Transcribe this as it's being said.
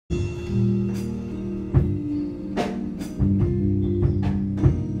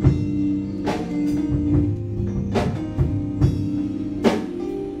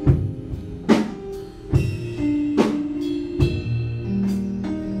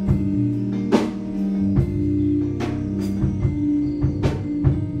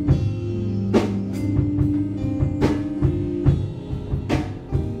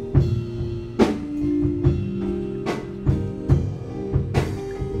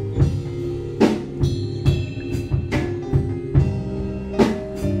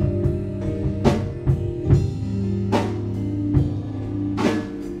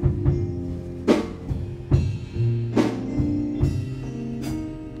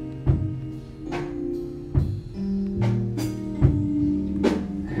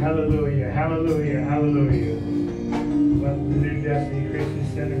Hallelujah, hallelujah. Welcome to New Destiny Christian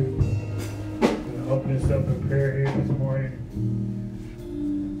Center. I'm going to open us up in prayer here this morning.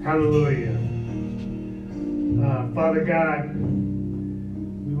 Hallelujah. Father God,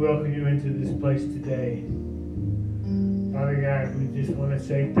 we welcome you into this place today. Father God, we just want to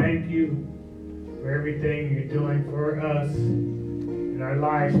say thank you for everything you're doing for us in our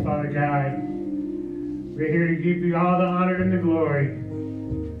lives, Father God. We're here to give you all the honor and the glory.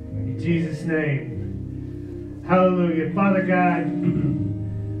 In Jesus' name. Hallelujah. Father God,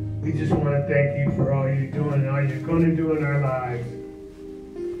 we just want to thank you for all you're doing and all you're going to do in our lives.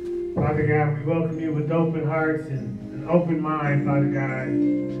 Father God, we welcome you with open hearts and an open mind, Father God,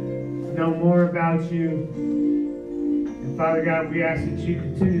 to know more about you. And Father God, we ask that you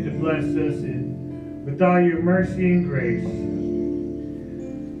continue to bless us with all your mercy and grace.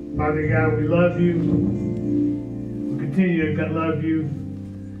 Father God, we love you. We continue to love you.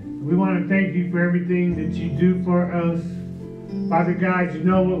 We want to thank you for everything that you do for us. Father God, you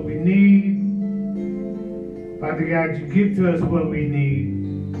know what we need. Father God, you give to us what we need.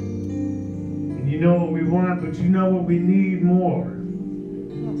 And you know what we want, but you know what we need more.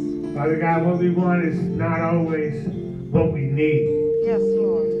 Yes. Father God, what we want is not always what we need. Yes,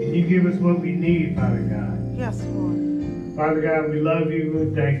 Lord. And you give us what we need, Father God. Yes, Lord. Father God, we love you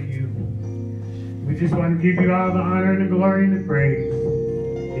and thank you. We just want to give you all the honor and the glory and the praise.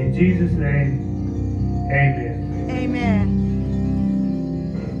 In Jesus' name, amen. Amen.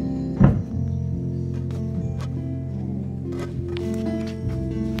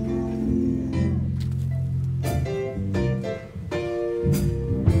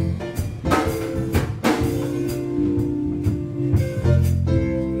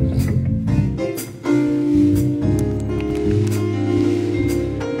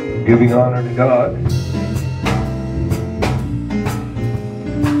 Giving honor to God.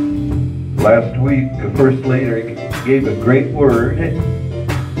 Last week, the First Lady gave a great word.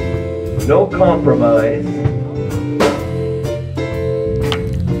 No compromise.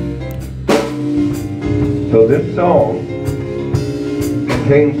 So this song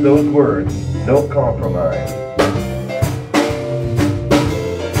contains those words, no compromise.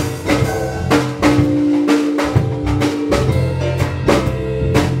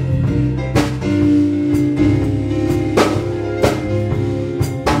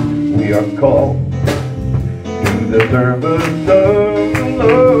 We are called to the service of the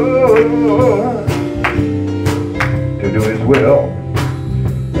Lord, to do His will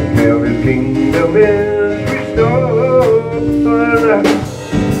until His kingdom is restored.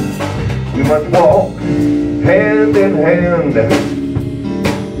 We must walk hand in hand,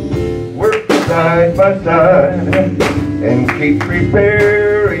 work side by side, and keep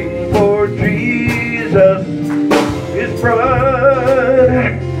preparing for Jesus, His bride.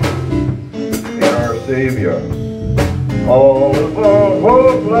 Savior, all of our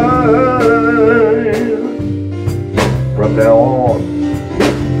hope lies. From now on,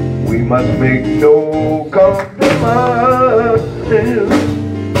 we must make no compromises.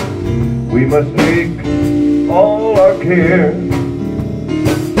 We must take all our cares,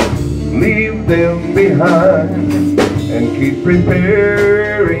 leave them behind, and keep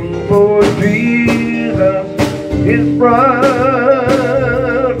preparing for Jesus, His bride.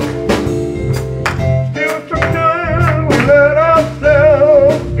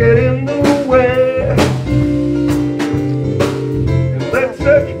 Get in the way and let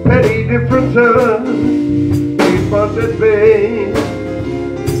such petty differences keep us at bay.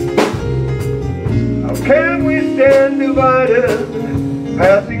 How can we stand divided,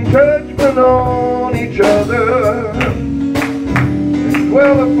 passing judgment on each other, and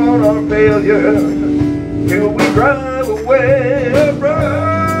dwell upon our failures till we drive away,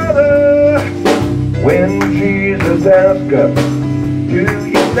 brother? When Jesus asks us to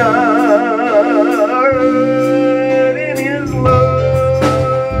unite in His love.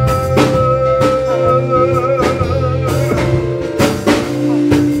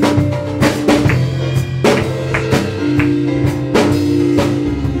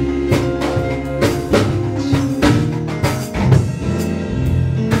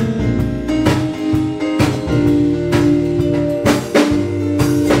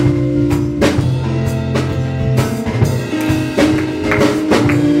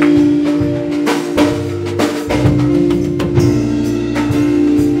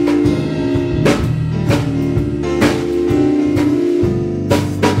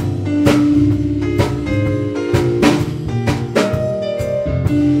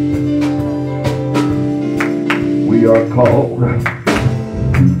 We are called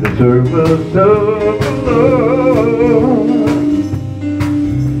to the service of the Lord,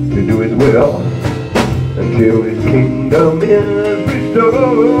 to do His will until his kingdom is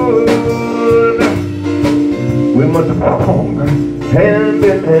restored. We must walk hand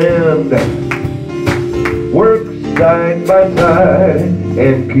in hand, work side by side,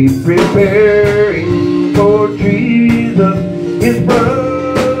 and keep preparing for Jesus, his bride.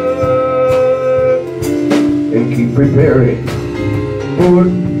 And keep preparing for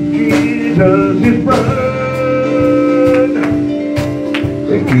Jesus, his bride.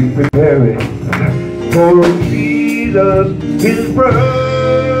 And keep preparing for Jesus, his bride.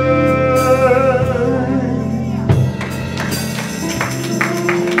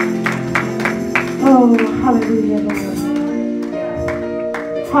 Oh, hallelujah, Lord.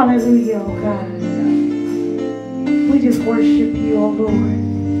 Hallelujah, oh God. We just worship you, oh Lord.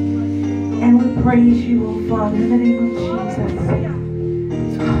 And we praise you, oh Father, in the name of Jesus.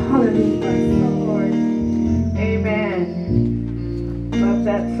 Hallelujah. Lord. Amen. Love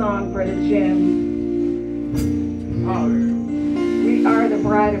that song, Brother Jim. We are the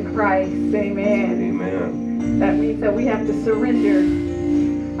bride of Christ. Amen. Amen. That means that we have to surrender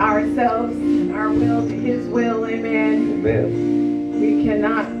ourselves and our will to his will. Amen. Amen. We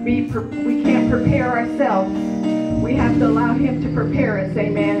can't prepare ourselves. We have to allow him to prepare us.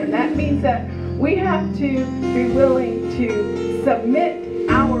 Amen. And that means that we have to be willing to submit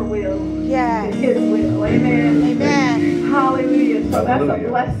our will to his will. Amen. Amen. Hallelujah. So that's a Hallelujah.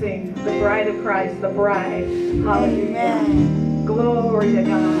 blessing. The bride of Christ, the bride. Hallelujah. Amen. Glory to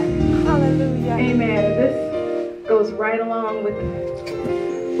God. Hallelujah. Amen. This goes right along with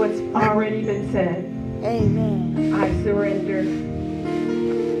what's already been said. Amen. I surrender.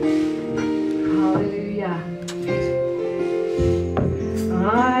 Hallelujah.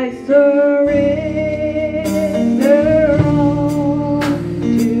 I surrender all to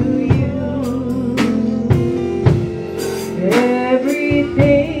you.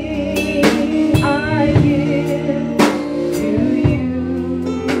 Everything I give to you.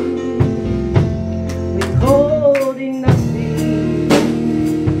 Withholding nothing.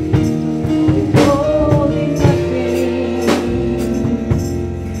 Withholding nothing.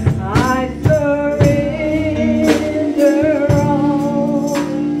 I surrender all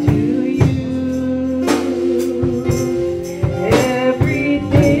to you.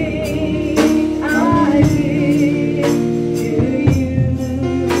 Everything I give to you.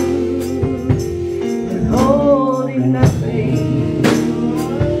 Withholding nothing.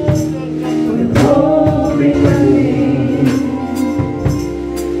 Withholding nothing.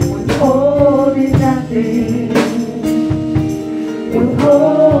 Withholding nothing.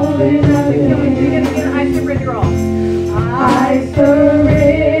 Withholding nothing. Can we sing it again? I surrender all. I surrender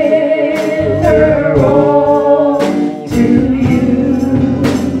all to you.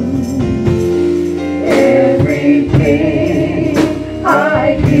 Everything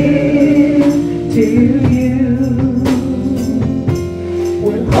I give to you.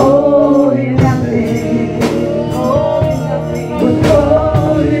 Withholding nothing.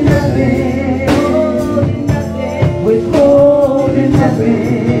 Withholding nothing. Withholding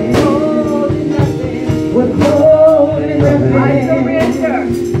nothing. Withholding nothing. I surrender.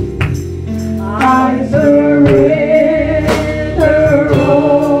 I surrender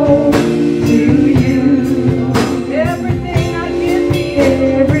all to you. Everything I give to you.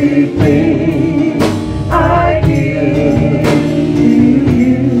 Everything I give to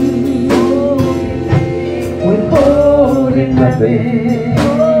you. Withholding nothing.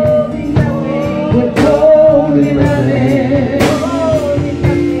 Withholding nothing.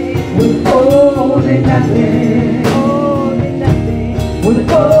 Withholding nothing.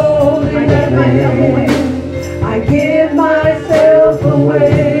 Withholding nothing. I give myself away.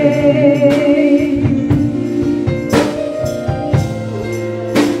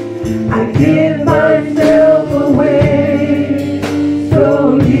 I give myself away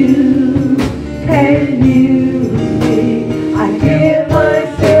so you can use me. I give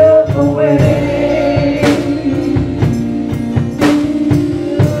myself away.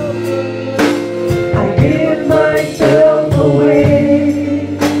 I give myself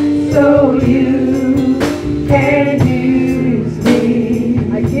away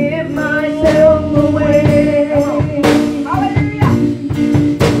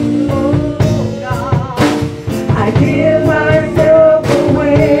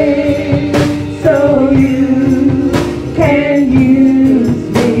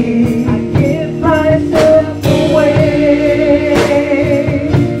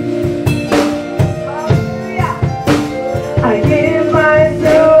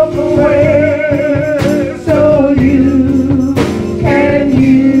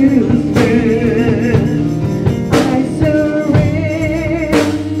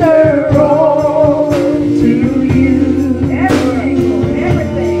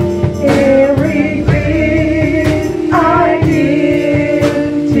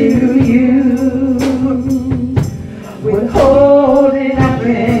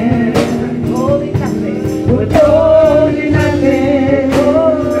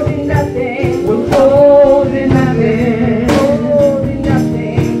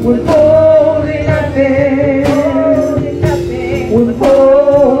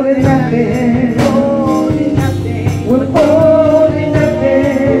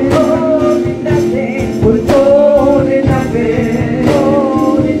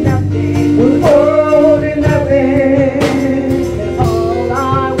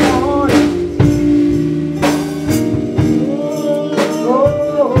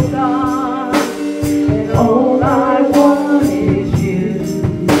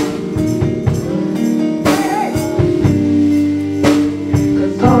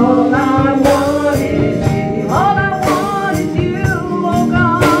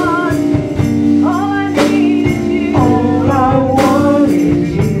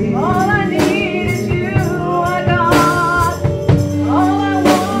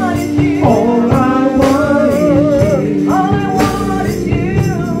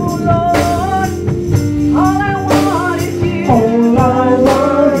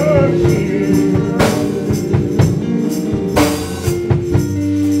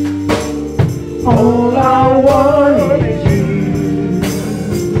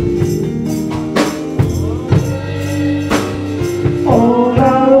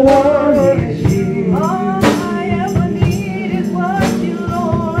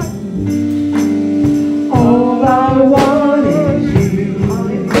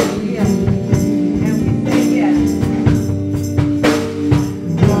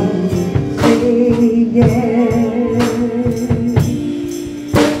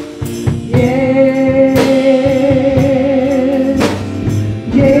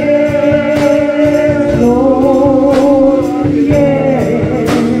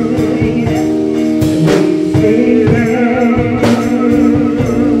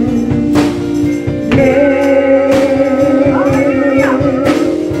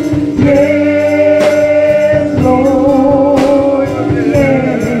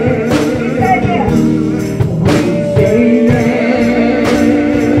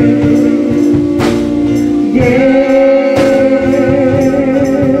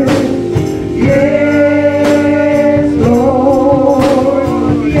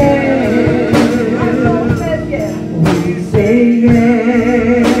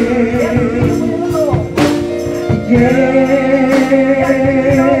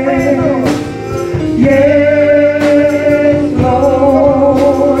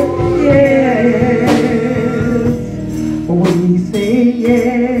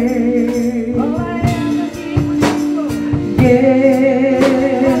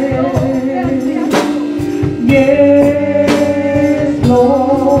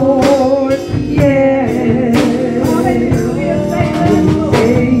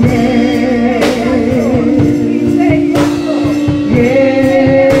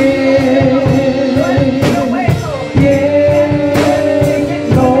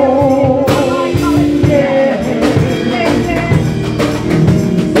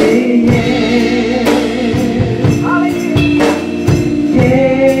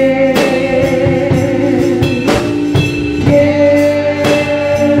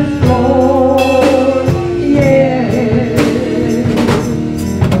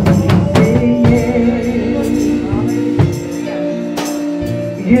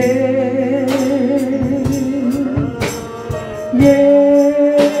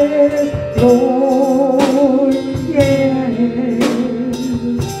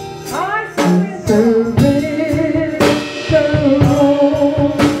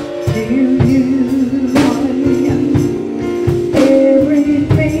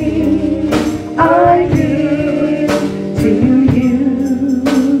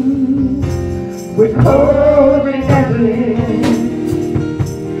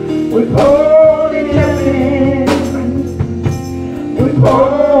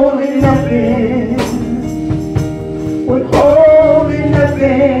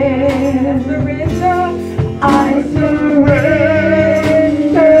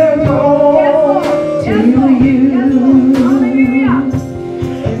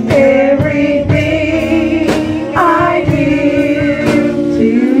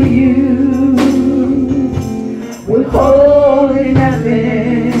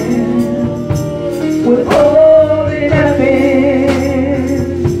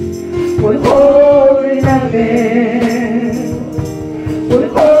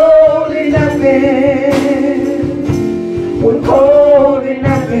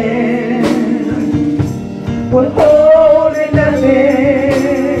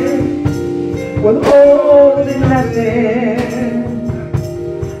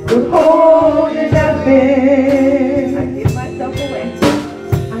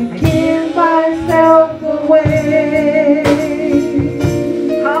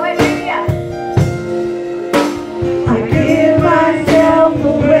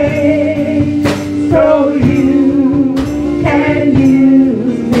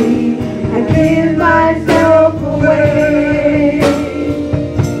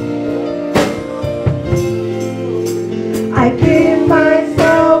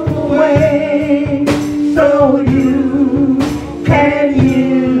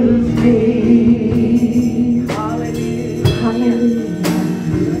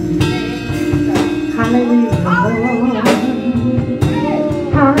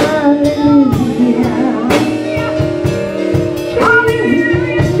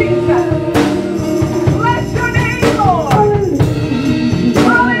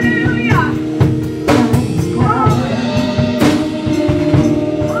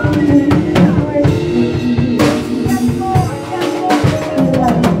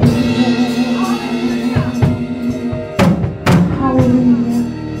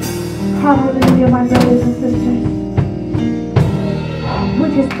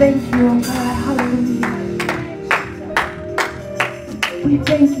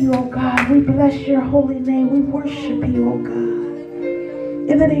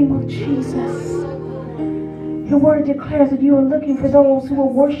Declares that you are looking for those who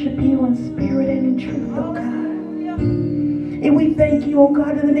will worship you in spirit and in truth, oh God. And we thank you, oh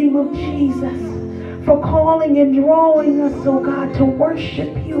God, in the name of Jesus, for calling and drawing us, oh God, to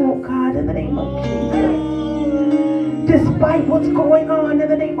worship you, oh God, in the name of Jesus. Despite what's going on, in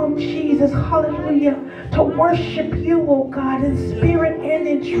the name of Jesus, hallelujah, to worship you, oh God, in spirit and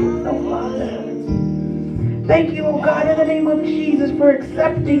in truth, oh Father. Thank you, oh God, in the name of Jesus, for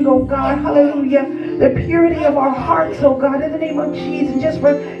accepting, oh God, hallelujah, the purity of our hearts, oh God, in the name of Jesus, just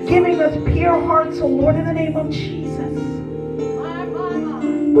for giving us pure hearts, oh Lord, in the name of Jesus.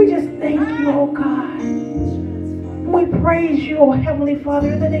 We just thank you, oh God. We praise you, oh Heavenly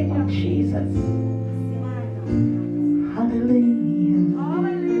Father, in the name of Jesus. Hallelujah.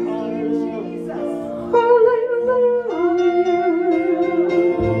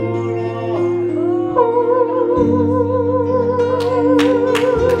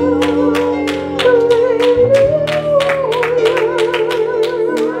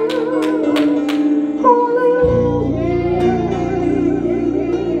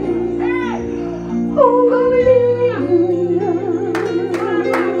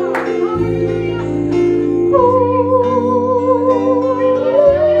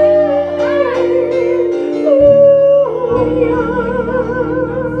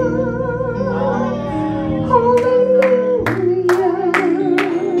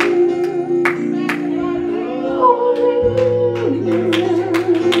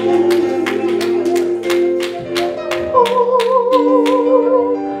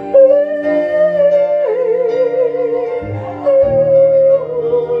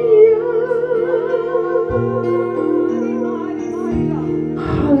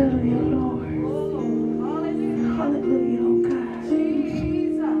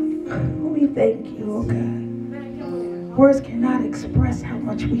 Words cannot express how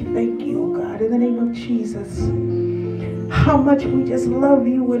much we thank you, oh God, in the name of Jesus. How much we just love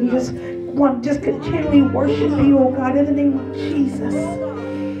you and just want to just continually worship you, oh God, in the name of Jesus.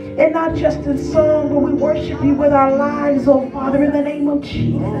 And not just in song, but we worship you with our lives, oh Father, in the name of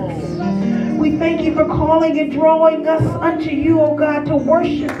Jesus. We thank you for calling and drawing us unto you, oh God, to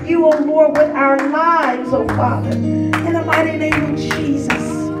worship you, oh Lord, with our lives, oh Father, in the mighty name of Jesus.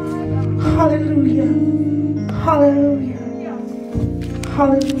 Hallelujah. Hallelujah.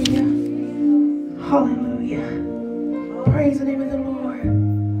 Hallelujah. Hallelujah. Praise the name of the Lord.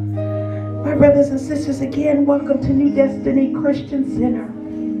 My brothers and sisters, again, welcome to New Destiny Christian Center.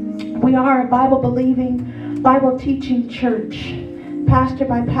 We are a Bible-believing, Bible-teaching church, pastored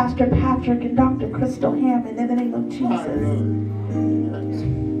by Pastor Patrick and Dr. Crystal Hammond, in the name of Jesus.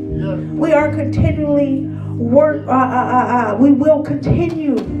 We are continually we will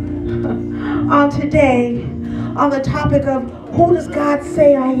continue on today on the topic of who does God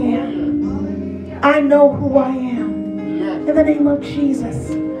say I am? I know who I am. In the name of Jesus.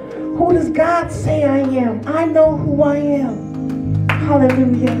 Who does God say I am? I know who I am.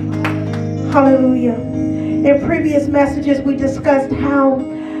 Hallelujah. Hallelujah. In previous messages we discussed how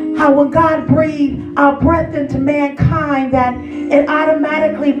when God breathed our breath into mankind, that it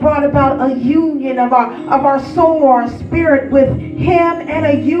automatically brought about a union of our soul or our spirit with Him, and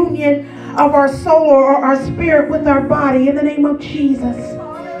a union of our soul or our spirit with our body, in the name of Jesus.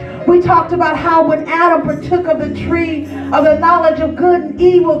 We talked about how when Adam partook of the tree of the knowledge of good and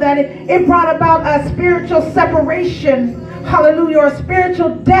evil, that it brought about a spiritual separation, hallelujah, or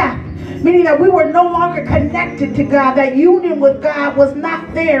spiritual death, meaning that we were no longer connected to God. That union with God was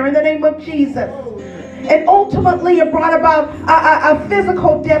not there, in the name of Jesus. And ultimately it brought about a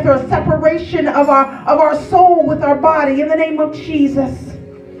physical death, or a separation of our soul with our body, in the name of Jesus.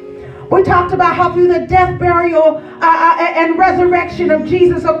 We talked about how through the death, burial, and resurrection of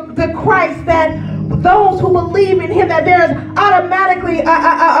Jesus, of the Christ, that those who believe in Him, that there is automatically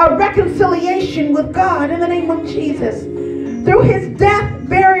a reconciliation with God, in the name of Jesus. Through His death,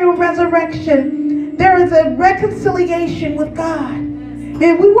 burial, resurrection, there is a reconciliation with God.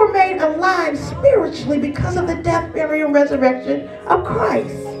 And we were made alive spiritually because of the death, burial, and resurrection of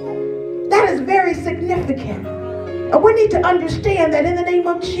Christ. That is very significant. And we need to understand that, in the name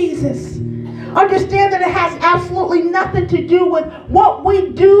of Jesus. Understand that it has absolutely nothing to do with what we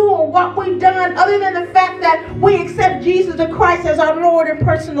do or what we've done, other than the fact that we accept Jesus the Christ as our Lord and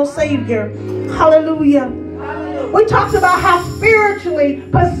personal Savior. Hallelujah. We talked about how spiritually,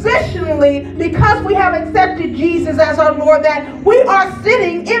 positionally, because we have accepted Jesus as our Lord, that we are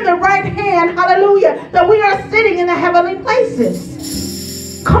sitting in the right hand, hallelujah, that we are sitting in the heavenly places.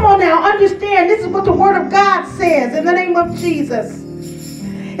 Come on now, understand, this is what the Word of God says, in the name of Jesus.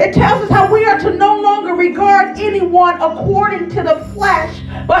 It tells us how we are to no longer regard anyone according to the flesh,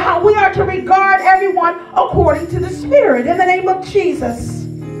 but how we are to regard everyone according to the Spirit, in the name of Jesus.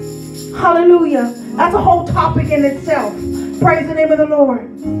 Hallelujah. That's a whole topic in itself. Praise the name of the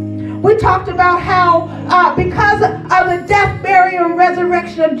Lord. We talked about how because of the death, burial, and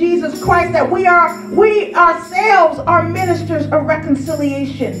resurrection of Jesus Christ, that we ourselves are ministers of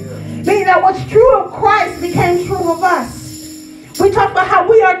reconciliation. Meaning that what's true of Christ became true of us. We talked about how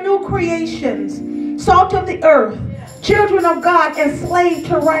we are new creations, salt of the earth, children of God, enslaved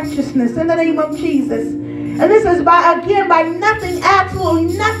to righteousness in the name of Jesus. And this is by nothing,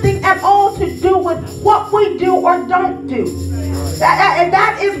 absolutely nothing at all to do with what we do or don't do. And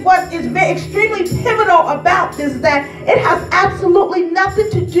that is what is extremely pivotal about this, that it has absolutely nothing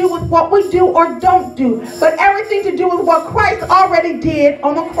to do with what we do or don't do, but everything to do with what Christ already did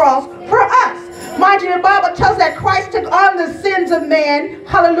on the cross for us. Mind you, the Bible tells that Christ took on the sins of man,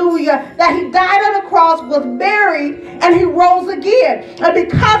 hallelujah, that he died on the cross, was buried, and he rose again. And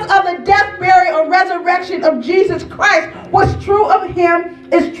because of the death, burial, and resurrection of Jesus Christ, what's true of him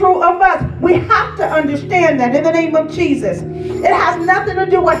is true of us. We have to understand that in the name of Jesus. It has nothing to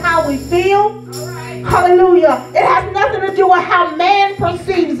do with how we feel. Hallelujah. It has nothing to do with how man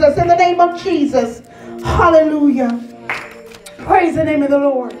perceives us in the name of Jesus. Hallelujah. Praise the name of the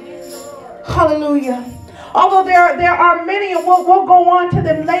Lord. Hallelujah. Although there are many, and we'll go on to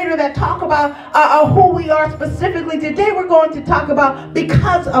them later, that talk about who we are specifically. Today we're going to talk about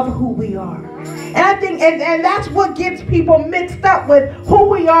because of who we are. And I think, and that's what gets people mixed up with who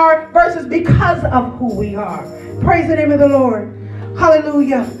we are versus because of who we are. Praise the name of the Lord.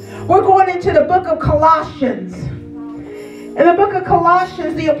 Hallelujah. We're going into the book of Colossians. In the book of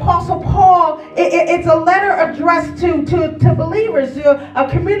Colossians, the Apostle Paul, it's a letter addressed to believers, to a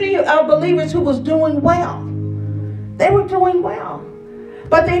community of believers who was doing well. They were doing well.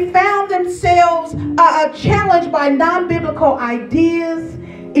 But they found themselves challenged by non-biblical ideas,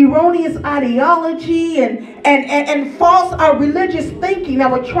 erroneous ideology, and false religious thinking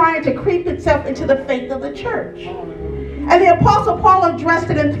that were trying to creep itself into the faith of the church. And the Apostle Paul addressed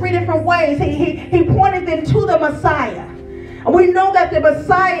it in three different ways. He pointed them to the Messiah. We know that the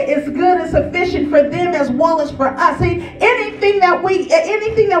Messiah is good and sufficient for them as well as for us. Anything that we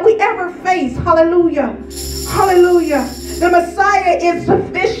ever face, hallelujah, hallelujah, the Messiah is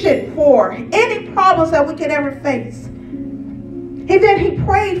sufficient for any problems that we could ever face. He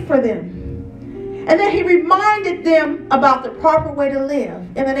prayed for them. And then he reminded them about the proper way to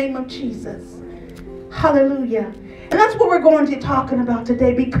live in the name of Jesus. Hallelujah. And that's what we're going to be talking about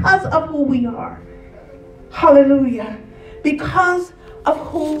today, because of who we are. Hallelujah. Because of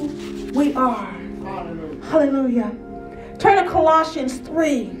who we are. Hallelujah. Turn to Colossians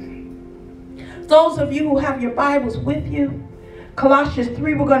 3. Those of you who have your Bibles with you, Colossians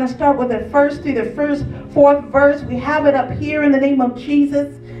 3, we're going to start with the first fourth verse. We have it up here in the name of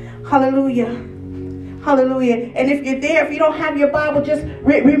Jesus. Hallelujah. Hallelujah. And if you're there, if you don't have your Bible, just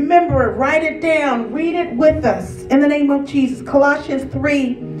remember it, write it down, read it with us in the name of Jesus. Colossians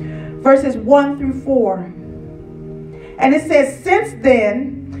 3, verses 1 through 4. And it says, since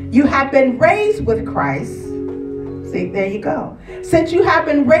then, you have been raised with Christ. See, there you go. Since you have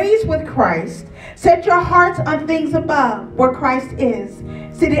been raised with Christ, set your hearts on things above, where Christ is,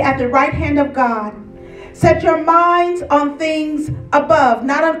 seated at the right hand of God. Set your minds on things above,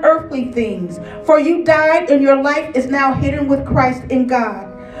 not on earthly things. For you died, and your life is now hidden with Christ in God.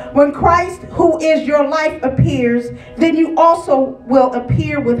 When Christ, who is your life, appears, then you also will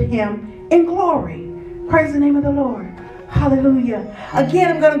appear with him in glory. Praise the name of the Lord. Hallelujah. Again,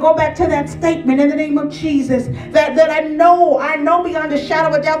 I'm going to go back to that statement in the name of Jesus that I know beyond a shadow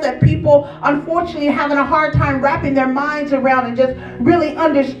of a doubt that people, unfortunately, are having a hard time wrapping their minds around and just really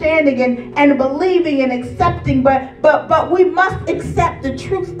understanding and believing and accepting. But we must accept the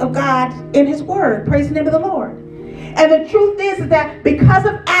truth of God in his word. Praise the name of the Lord. And the truth is that because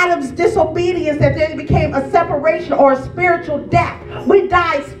of Adam's disobedience, that there became a separation or a spiritual death. We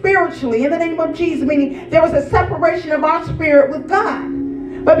died spiritually in the name of Jesus, meaning there was a separation of our spirit with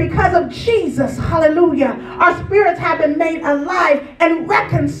God. But because of Jesus, hallelujah, our spirits have been made alive and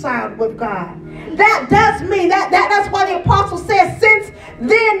reconciled with God. That does mean that's why the apostle says, since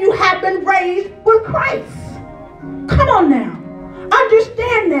then you have been raised with Christ. Come on now.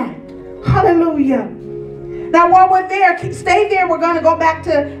 Understand that. Hallelujah. Now, while we're there, stay there. We're going to go back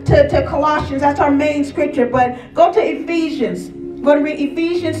to Colossians. That's our main scripture. But go to Ephesians. We're going to read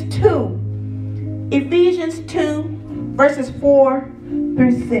Ephesians 2. Ephesians 2, verses 4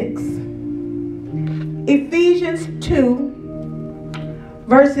 through 6. Ephesians 2,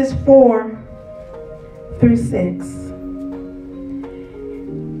 verses 4 through 6.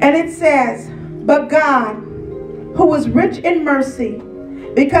 And it says, but God, who is rich in mercy,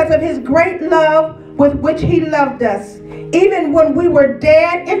 because of his great love with which he loved us, even when we were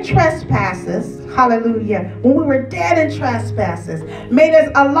dead in trespasses, Hallelujah. When we were dead in trespasses, made us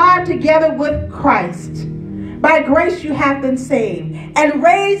alive together with Christ. By grace you have been saved, and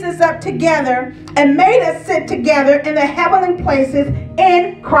raised us up together and made us sit together in the heavenly places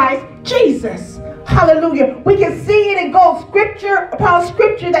in Christ Jesus. Hallelujah. We can see it and go scripture upon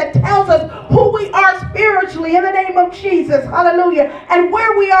scripture that tells us who we are spiritually in the name of Jesus. Hallelujah. And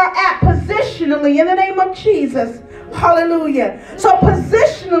where we are at positionally in the name of Jesus. Hallelujah. So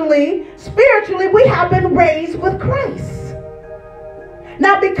positionally, spiritually, we have been raised with Christ.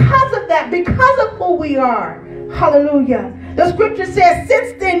 Now because of that, because of who we are, hallelujah, the scripture says,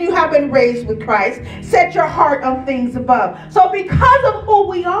 since then you have been raised with Christ, set your heart on things above. So because of who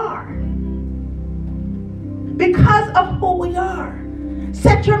we are,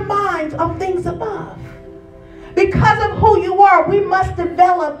 set your minds on things above. Because of who you are, we must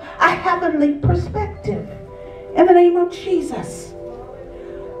develop a heavenly perspective in the name of Jesus.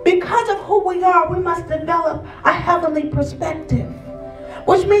 Because of who we are, we must develop a heavenly perspective,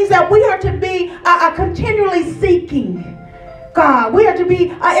 which means that we are to be continually seeking God. We are to be,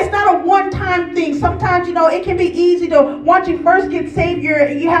 it's not a one-time thing. Sometimes, it can be easy to, once you first get saved,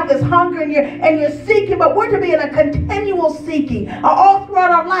 you have this hunger and you're seeking, but we're to be in a continual seeking, all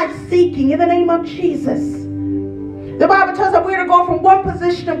throughout our life seeking in the name of Jesus. The Bible tells us that we're to go from one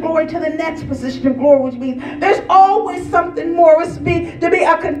position of glory to the next position of glory, which means there's always something more. It's to be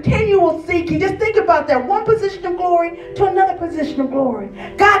a continual seeking. Just think about that. One position of glory to another position of glory.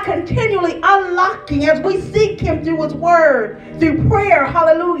 God continually unlocking as we seek him through his word, through prayer,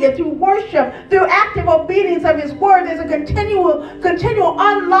 hallelujah, through worship, through active obedience of his word. There's a continual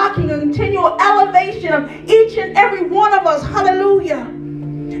unlocking, a continual elevation of each and every one of us, hallelujah.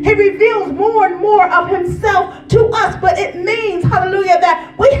 He reveals more and more of himself to us, but it means, hallelujah,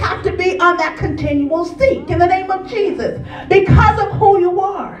 that we have to be on that continual seek in the name of Jesus because of who you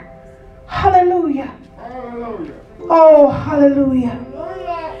are. Hallelujah. Hallelujah. Oh, hallelujah.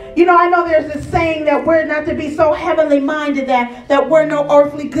 I know there's this saying that we're not to be so heavenly minded that we're no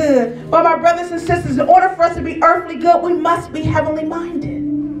earthly good. But my brothers and sisters, in order for us to be earthly good, we must be heavenly minded.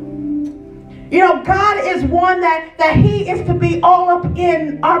 God is one that he is to be all up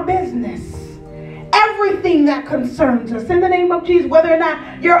in our business. Everything that concerns us in the name of Jesus, whether or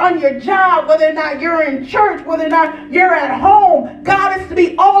not you're on your job, whether or not you're in church, whether or not you're at home, God is to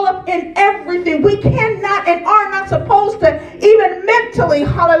be all up in everything. We cannot and are not supposed to even mentally,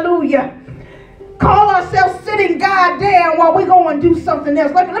 hallelujah, call ourselves sitting God down while we go and do something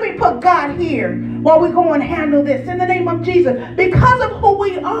else. Let me put God here while we go and handle this in the name of Jesus. Because of who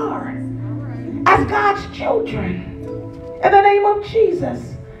we are as God's children, in the name of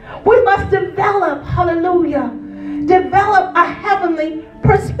Jesus, we must develop, hallelujah, develop a heavenly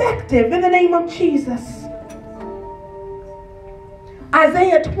perspective in the name of Jesus.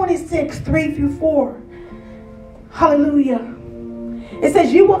 Isaiah 26, 3-4. Hallelujah. It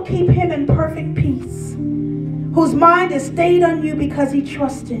says, you will keep him in perfect peace, whose mind is stayed on you because he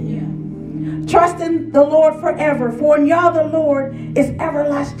trusts in you. Trust in the Lord forever, for in Yah the Lord is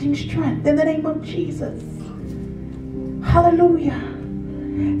everlasting strength in the name of Jesus. Hallelujah.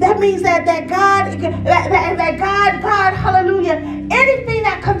 That means that God, hallelujah, anything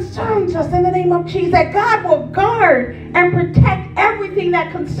that concerns us in the name of Jesus, that God will guard and protect everything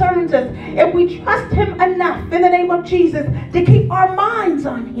that concerns us if we trust him enough in the name of Jesus to keep our minds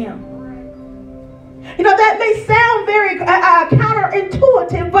on him. That may sound very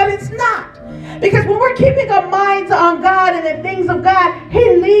counterintuitive, but it's not. Because when we're keeping our minds on God and the things of God,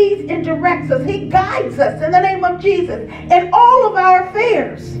 he leads and directs us. He guides us in the name of Jesus in all of our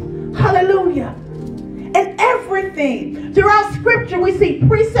affairs. Hallelujah. And everything. Throughout scripture, we see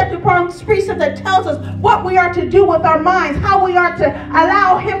precept upon precept that tells us what we are to do with our minds, how we are to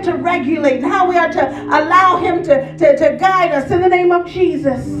allow him to regulate, and how we are to allow him to guide us in the name of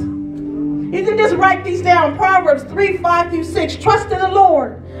Jesus. You can just write these down. Proverbs 3:5-6. Trust in the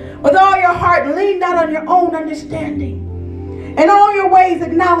Lord with all your heart and lean not on your own understanding. In all your ways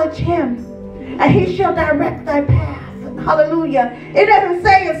acknowledge him, and he shall direct thy path. Hallelujah. It doesn't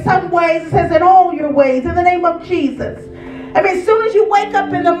say in some ways, it says in all your ways, in the name of Jesus. As soon as you wake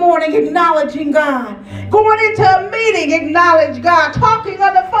up in the morning, acknowledging God. Going into a meeting, acknowledge God. Talking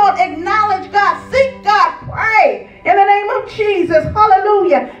on the phone, acknowledge God. Seek God. Pray in the name of Jesus.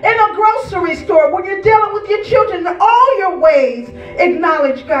 Hallelujah. In a grocery store, when you're dealing with your children, in all your ways,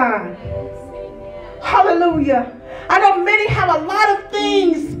 acknowledge God. Hallelujah. I know many have a lot of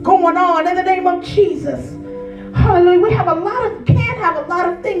things going on in the name of Jesus. Hallelujah. We can have a lot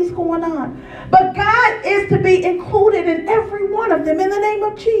of things going on. But God is to be included in every one of them in the name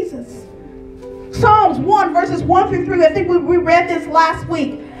of Jesus. Psalms 1 verses 1-3. I think we read this last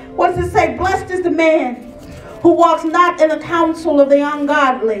week. What does it say? Blessed is the man who walks not in the counsel of the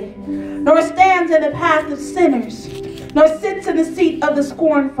ungodly, nor stands in the path of sinners, nor sits in the seat of the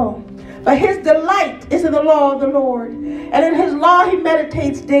scornful. But his delight is in the law of the Lord, and in his law he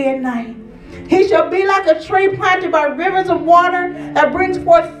meditates day and night. He shall be like a tree planted by rivers of water that brings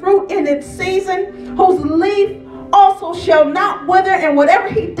forth fruit in its season, whose leaf also shall not wither, and whatever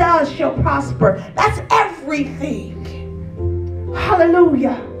he does shall prosper. That's everything.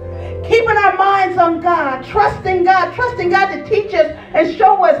 Hallelujah. Keeping our minds on God, trusting God to teach us and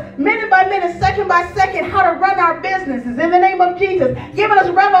show us minute by minute, second by second how to run our businesses in the name of Jesus. Giving us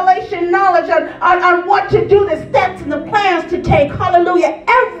revelation knowledge on what to do, the steps and the plans to take. Hallelujah.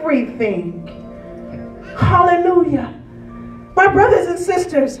 Everything. Hallelujah. My brothers and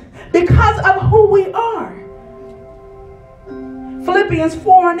sisters, because of who we are, Philippians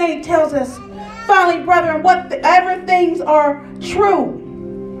 4:8 tells us, finally, brethren, whatever things are true,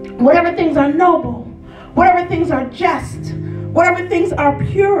 whatever things are noble, whatever things are just, whatever things are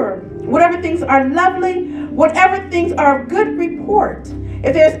pure, whatever things are lovely, whatever things are of good report,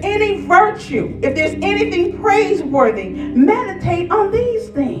 if there's any virtue, if there's anything praiseworthy, meditate on these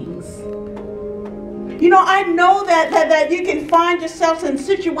things. You know, I know that you can find yourself in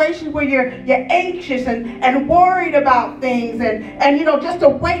situations where you're anxious and worried about things, and you know, just the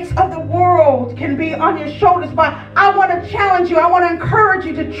weights of the world can be on your shoulders. But I want to challenge you, I want to encourage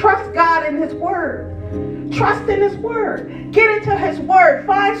you to trust God in his word. Trust in his word. Get into his word.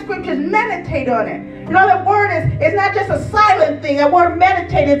 Find scriptures. Meditate on it. You know, the word is not just a silent thing. The word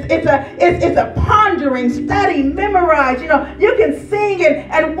meditate it's a pondering, study, memorize. You know, you can sing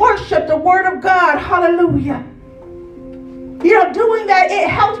and worship the word of God. Hallelujah. You know, doing that, it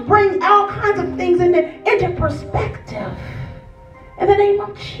helps bring all kinds of things into perspective. In the name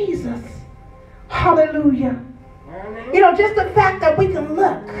of Jesus. Hallelujah. You know, just the fact that we can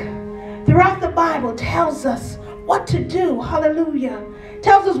look throughout the Bible tells us what to do. Hallelujah.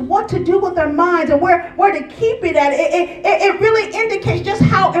 Tells us what to do with our minds and where to keep it at. It really indicates just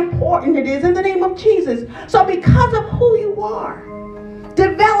how important it is in the name of Jesus. So because of who you are,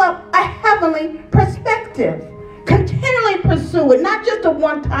 develop a heavenly perspective. Continually pursue it. Not just a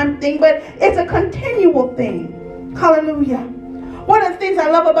one-time thing, but it's a continual thing. Hallelujah. One of the things I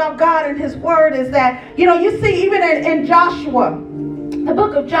love about God and his word is that, you know, you see even in Joshua, the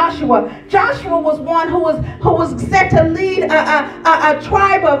book of Joshua. Joshua was one who was set to lead a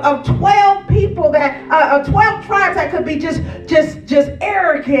tribe of 12 people, that 12 tribes that could be just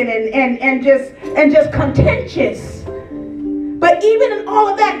arrogant and just contentious. But even in all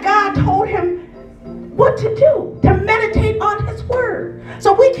of that, God told him what to do, to meditate on his word.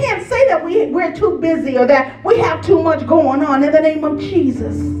 So we can't say that we're too busy or that we have too much going on in the name of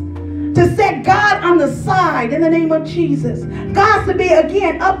Jesus. To set God on the side in the name of Jesus. God's to be,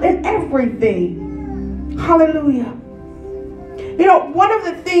 again, up in everything. Hallelujah. You know, one of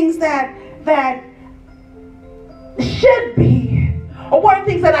the things that should be, or one of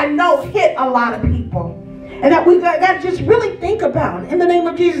the things that I know hit a lot of people, and that we got to just really think about in the name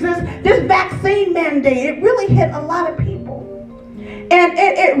of Jesus, this vaccine mandate, it really hit a lot of people. And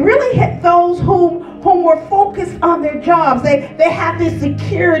it really hit those whom were focused on their jobs. They had this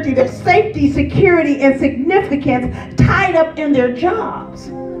security, their safety, security, and significance tied up in their jobs.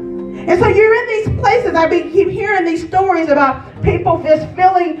 And so you're in these places. Keep hearing these stories about people just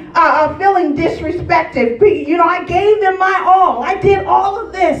feeling disrespected. You know, I gave them my all. I did all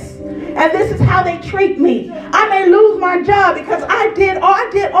of this, and this is how they treat me. I may lose my job because I did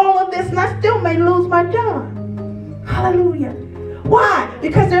all of this, and I still may lose my job. Hallelujah. Why?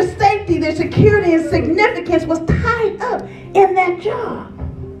 Because their safety, their security, and significance was tied up in that job.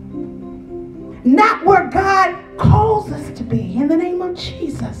 Not where God calls us to be, in the name of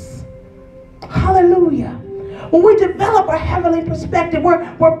Jesus. Hallelujah. When we develop a heavenly perspective,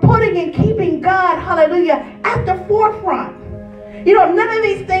 we're putting and keeping God, hallelujah, at the forefront. You know, none of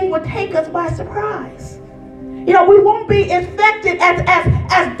these things will take us by surprise. You know, we won't be infected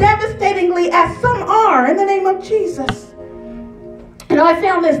as devastatingly as some are, in the name of Jesus. You know, I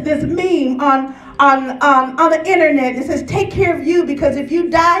found this meme on the internet. It says, take care of you, because if you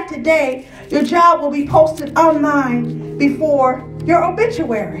die today, your job will be posted online before your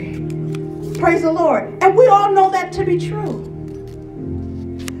obituary. Praise the Lord. And we all know that to be true.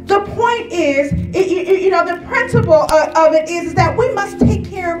 The point is, you know, the principle of it is that we must take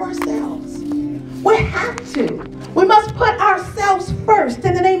care of ourselves. We have to. We must put ourselves first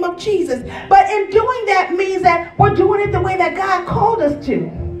in the name of Jesus. But in doing that means that we're doing it the way that God called us to.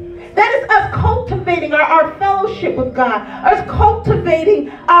 That is us cultivating our fellowship with God. Us cultivating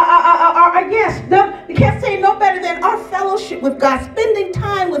yes, you can't say no better than our fellowship with God. Spending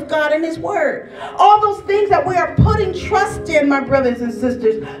time with God and His Word. All those things that we are putting trust in, my brothers and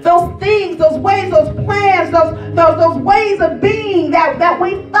sisters. Those things, those ways, those plans, those ways of being that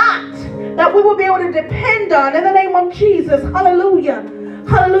we thought that we would be able to depend on in the name of Jesus. Hallelujah.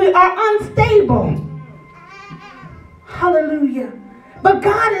 Hallelujah. Are unstable. Hallelujah. But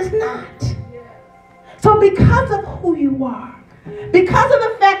God is not. So because of who you are, because of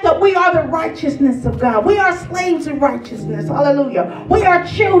the fact that we are the righteousness of God, we are slaves of righteousness. Hallelujah. We are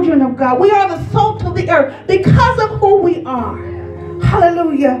children of God. We are the salt of the earth. Because of who we are.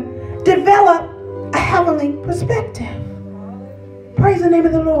 Hallelujah. Develop a heavenly perspective. Praise the name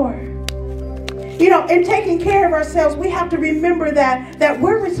of the Lord. You know, in taking care of ourselves, we have to remember that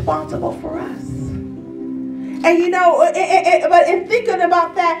we're responsible for us. And you know, but in thinking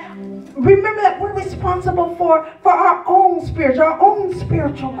about that, remember that we're responsible for our own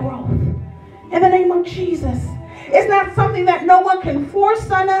spiritual growth. In the name of Jesus. It's not something that no one can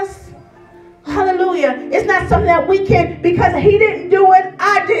force on us. Hallelujah. It's not something that we can, because He didn't do it,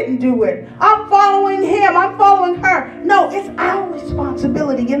 I didn't do it. I'm following Him, I'm following her. No, it's our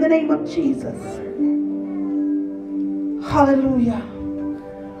responsibility in the name of Jesus. Hallelujah.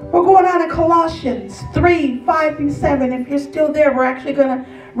 We're going on in Colossians 3, 5 through 7. If you're still there, we're actually going to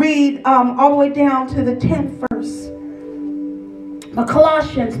read all the way down to the 10th verse. But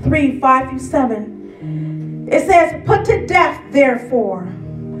Colossians 3, 5 through 7. It says, put to death, therefore,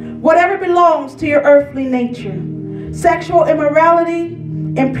 whatever belongs to your earthly nature. Sexual immorality,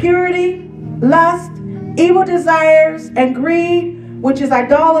 impurity, lust, evil desires, and greed, which is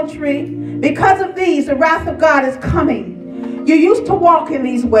idolatry. Because of these, the wrath of God is coming. You used to walk in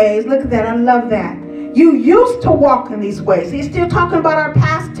these ways. Look at that. I love that. You used to walk in these ways. He's still talking about our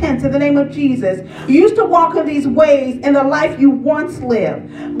past tense in the name of Jesus. You used to walk in these ways in the life you once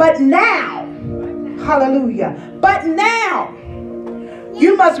lived. But now, hallelujah, but now,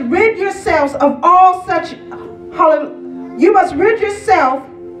 you must rid yourselves of all such, you must rid yourself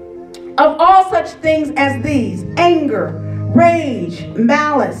of all such things as these: anger, rage,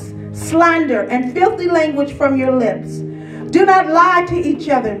 malice, slander, and filthy language from your lips. Do not lie to each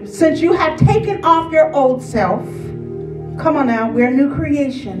other, since you have taken off your old self. Come on now, we're new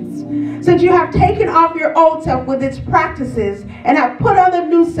creations. Since you have taken off your old self with its practices and have put on the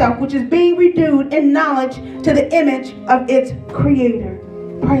new self, which is being renewed in knowledge to the image of its creator.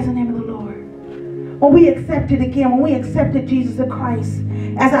 Praise the name of the Lord. When we accepted again, when we accepted Jesus Christ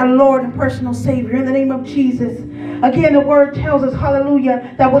as our Lord and personal Savior, in the name of Jesus, again, the word tells us,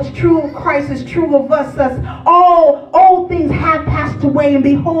 hallelujah, that what's true of Christ is true of us. All old things have passed away, and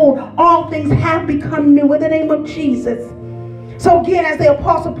behold, all things have become new in the name of Jesus. So again, as the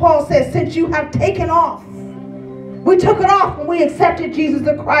Apostle Paul says, since you have taken off, we took it off when we accepted Jesus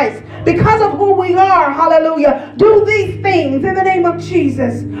the Christ. Because of who we are, hallelujah, do these things in the name of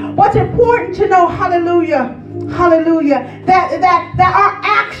Jesus. What's important to know, hallelujah, hallelujah, that our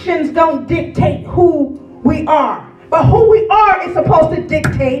actions don't dictate who we are. But who we are is supposed to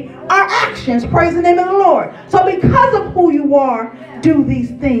dictate our actions. Praise the name of the Lord. So because of who you are, do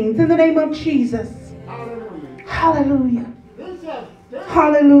these things in the name of Jesus. Hallelujah.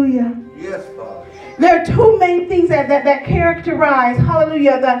 Hallelujah. Yes, Father. There are two main things that characterize,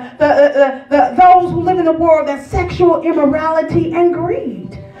 hallelujah, those who live in the world: that sexual immorality and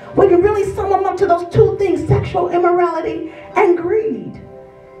greed. We can really sum them up to those two things: sexual immorality and greed.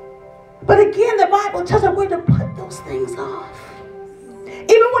 But again, the Bible tells us we're to put those things off.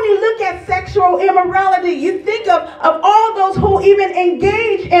 Even when you look at sexual immorality, you think of all those who even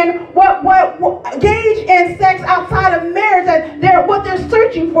engage in engage in sex outside of marriage, and what they're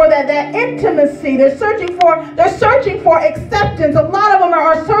searching for, that intimacy. They're searching for acceptance. A lot of them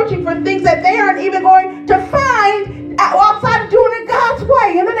are searching for things that they aren't even going to find outside of doing it God's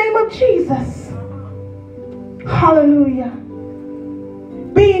way, in the name of Jesus. Hallelujah.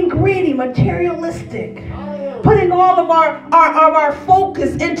 Being greedy, materialistic, putting all of our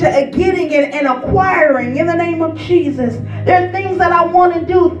focus into getting and acquiring in the name of Jesus. There are things that I want to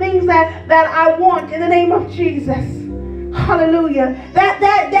do, things that I want in the name of Jesus. Hallelujah. That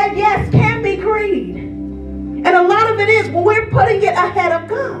yes, can be greed. And a lot of it is when we're putting it ahead of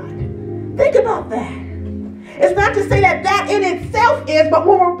God. Think about that. It's not to say that in itself is, but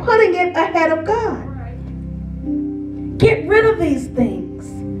when we're putting it ahead of God. Get rid of these things.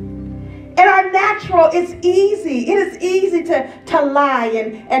 In our natural, it's easy. It is easy to lie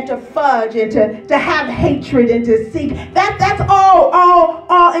and to fudge and to have hatred and to seek. That's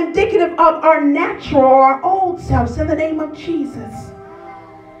all indicative of our natural or our old selves in the name of Jesus.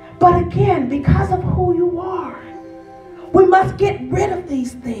 But again, because of who you are, we must get rid of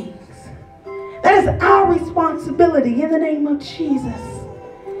these things. That is our responsibility in the name of Jesus.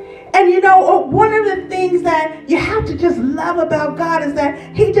 And you know, one of the things that you have to just love about God is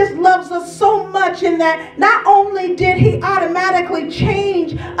that he just loves us so much, in that not only did he automatically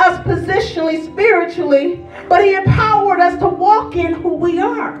change us positionally, spiritually, but he empowered us to walk in who we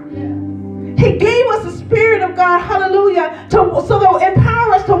are. He gave us the Spirit of God, hallelujah, so to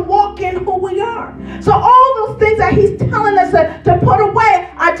empower us to walk in who we are. So all those things that he's telling us to put away,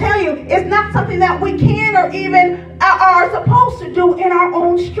 I tell you, it's not something that we can or even are supposed to do in our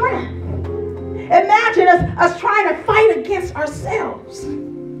own strength. Imagine us trying to fight against ourselves.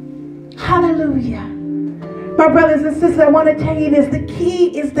 Hallelujah. My brothers and sisters, I want to tell you this. The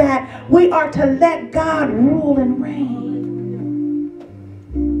key is that we are to let God rule and reign.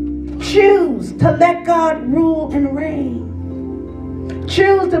 Choose to let God rule and reign.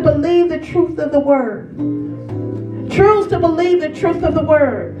 Choose to believe the truth of the word. Choose to believe the truth of the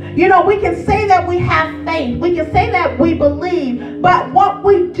word. You know, we can say that we have faith. We can say that we believe. But what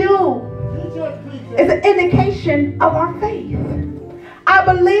we do is an indication of our faith. I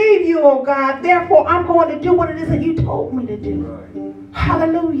believe you, oh God. Therefore, I'm going to do what it is that you told me to do.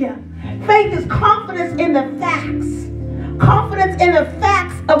 Hallelujah. Faith is confidence in the facts. Confidence in the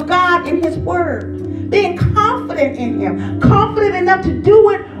facts of God in his word. Being confident in him. Confident enough to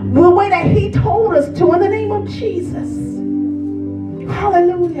do it the way that he told us to, in the name of Jesus.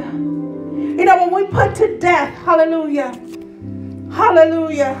 Hallelujah. You know, when we put to death, hallelujah.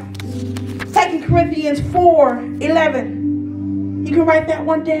 Hallelujah. 2 Corinthians 4:11. You can write that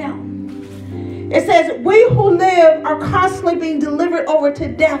one down. It says, we who live are constantly being delivered over to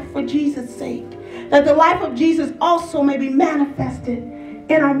death for Jesus' sake, that the life of Jesus also may be manifested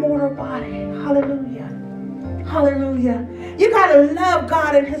in our mortal body. Hallelujah. Hallelujah. You got to love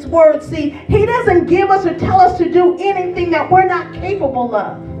God and his word. See, he doesn't give us or tell us to do anything that we're not capable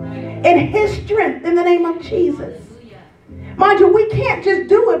of. In his strength, in the name of Jesus. Mind you, we can't just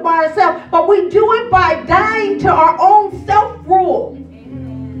do it by ourselves, but we do it by dying to our own self-rule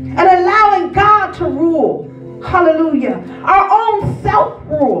and allowing God to rule. Hallelujah. Our own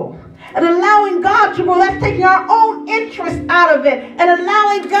self-rule. And allowing God to rule. That's taking our own interest out of it and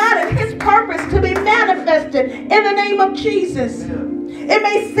allowing God and his purpose to be manifested in the name of Jesus. It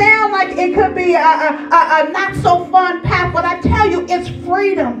may sound like it could be a not so fun path, but I tell you, it's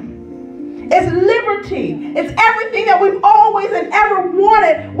freedom. It's liberty. It's everything that we've always and ever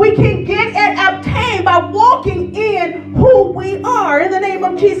wanted. We can get and obtain by walking in who we are in the name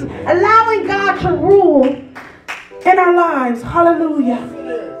of Jesus. Allowing God to rule in our lives. Hallelujah.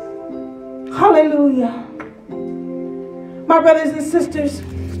 Hallelujah. My brothers and sisters,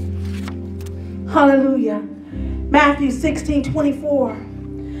 hallelujah. Matthew 16:24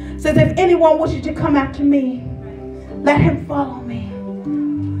 says, if anyone wishes to come after me, let him follow me.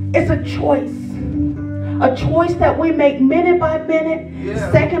 It's a choice that we make minute by minute,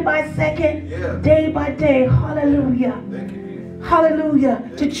 second by second, day by day. Hallelujah. Hallelujah.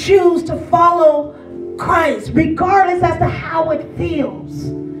 To choose to follow Christ, regardless as to how it feels.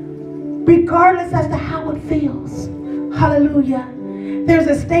 Regardless as to how it feels. Hallelujah. There's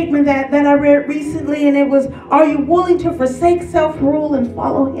a statement that I read recently, and it was, are you willing to forsake self-rule and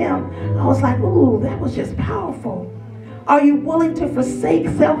follow him? I was like, ooh, that was just powerful. Are you willing to forsake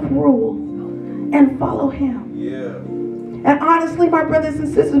self-rule and follow him? Yeah. And honestly, my brothers and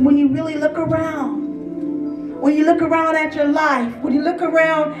sisters, when you really look around, when you look around at your life, when you look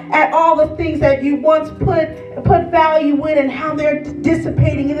around at all the things that you once put value in and how they're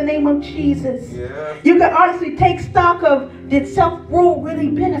dissipating in the name of Jesus, you can honestly take stock of, did self-rule really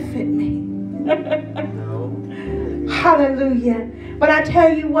benefit me? No. Hallelujah. But I tell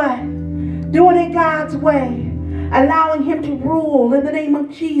you what, doing it God's way, allowing him to rule in the name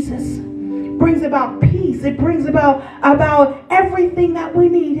of Jesus, brings about peace. It brings about everything that we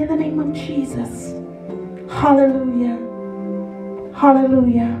need in the name of Jesus. Hallelujah.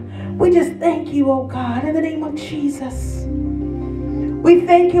 Hallelujah. We just thank you, oh God, in the name of Jesus. We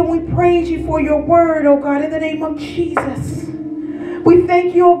thank you and we praise you for your word, oh God, in the name of Jesus. We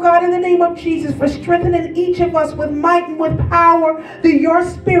thank you, oh God, in the name of Jesus, for strengthening each of us with might and with power through your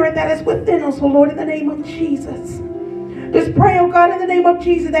spirit that is within us, oh Lord, in the name of Jesus. Just pray, oh God, in the name of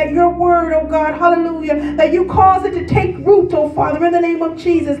Jesus, that your word, oh God, hallelujah, that you cause it to take root, oh Father, in the name of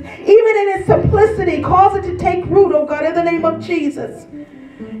Jesus. Even in its simplicity, cause it to take root, oh God, in the name of Jesus.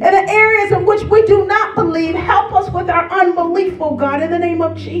 In the areas in which we do not believe, help us with our unbelief, oh God, in the name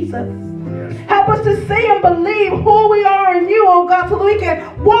of Jesus. Help us to see and believe who we are in you, oh God, so that we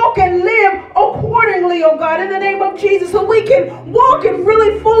can walk and live accordingly, oh God, in the name of Jesus, so we can walk and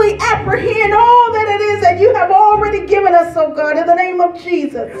really fully apprehend all that it is that you have already given us, oh God, in the name of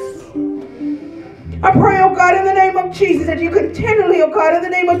Jesus. I pray, oh God, in the name of Jesus, that you continually, oh God, in the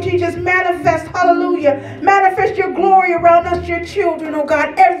name of Jesus, manifest, hallelujah, manifest your glory around us, your children, oh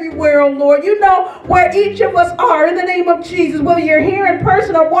God, everywhere, oh Lord. You know where each of us are, in the name of Jesus, whether you're here in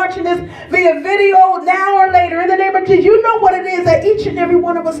person or watching this via video now or later, in the name of Jesus, you know what it is that each and every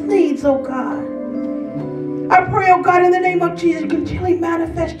one of us needs, oh God. I pray, oh God, in the name of Jesus, continually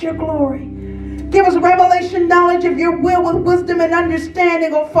manifest your glory. Give us revelation, knowledge of your will with wisdom and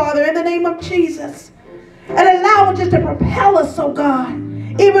understanding, oh Father, in the name of Jesus. And allow it just to propel us, oh God,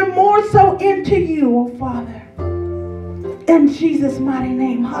 even more so into you, oh Father. In Jesus' mighty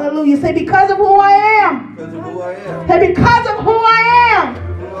name, hallelujah. Say, because of who I am. Because of who I am. Say, because of who I am.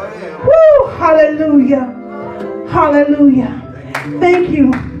 Who I am. Woo, hallelujah. Hallelujah. Thank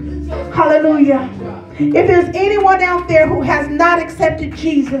you. Hallelujah. If there's anyone out there who has not accepted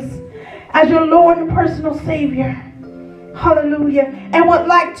Jesus as your Lord and personal Savior, hallelujah, and would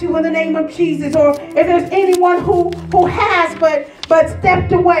like to in the name of Jesus, or if there's anyone who has but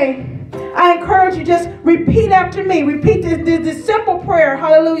stepped away, I encourage you, just repeat after me. Repeat this simple prayer,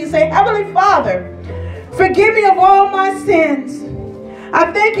 hallelujah. Say, Heavenly Father, forgive me of all my sins.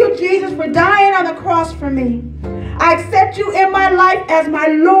 I thank you, Jesus, for dying on the cross for me. I accept you in my life as my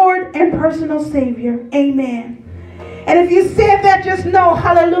Lord and personal Savior. Amen. And if you said that, just know,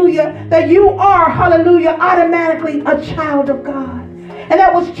 hallelujah, that you are, hallelujah, automatically a child of God. And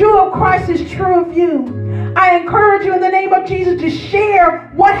that what's true of Christ is true of you. I encourage you in the name of Jesus to share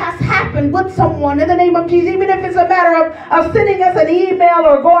what has happened with someone in the name of Jesus, even if it's a matter of sending us an email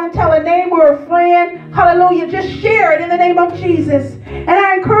or go and tell a neighbor or a friend. Hallelujah. Just share it in the name of Jesus. And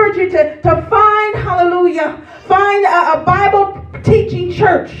I encourage you to find, hallelujah, find a Bible teaching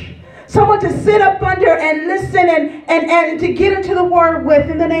church. Someone to sit up under and listen and to get into the word with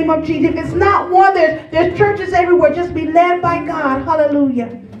in the name of Jesus. If it's not one, there's churches everywhere. Just be led by God. Hallelujah.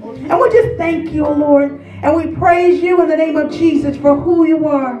 And we just thank you, O Lord. And we praise you in the name of Jesus for who you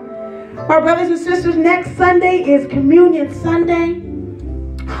are. My brothers and sisters, next Sunday is Communion Sunday.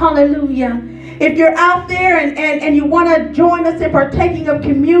 Hallelujah. If you're out there and you want to join us in partaking of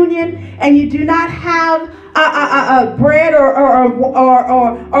communion and you do not have bread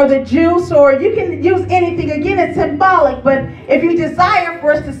or the juice, or you can use anything. Again, it's symbolic, but if you desire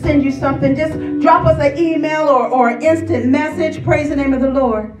for us to send you something, just drop us an email or an instant message. Praise the name of the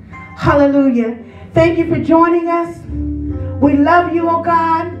Lord. Hallelujah. Thank you for joining us. We love you, oh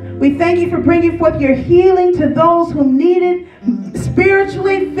God. We thank you for bringing forth your healing to those who need it,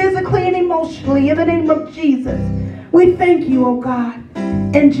 spiritually, physically, and emotionally, in the name of Jesus. We thank you, oh God,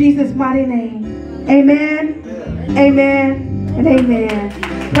 in Jesus' mighty name. Amen, amen, and amen.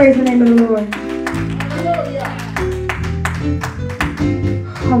 Praise the name of the Lord.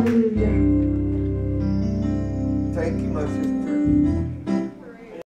 Hallelujah. Thank you, my sister.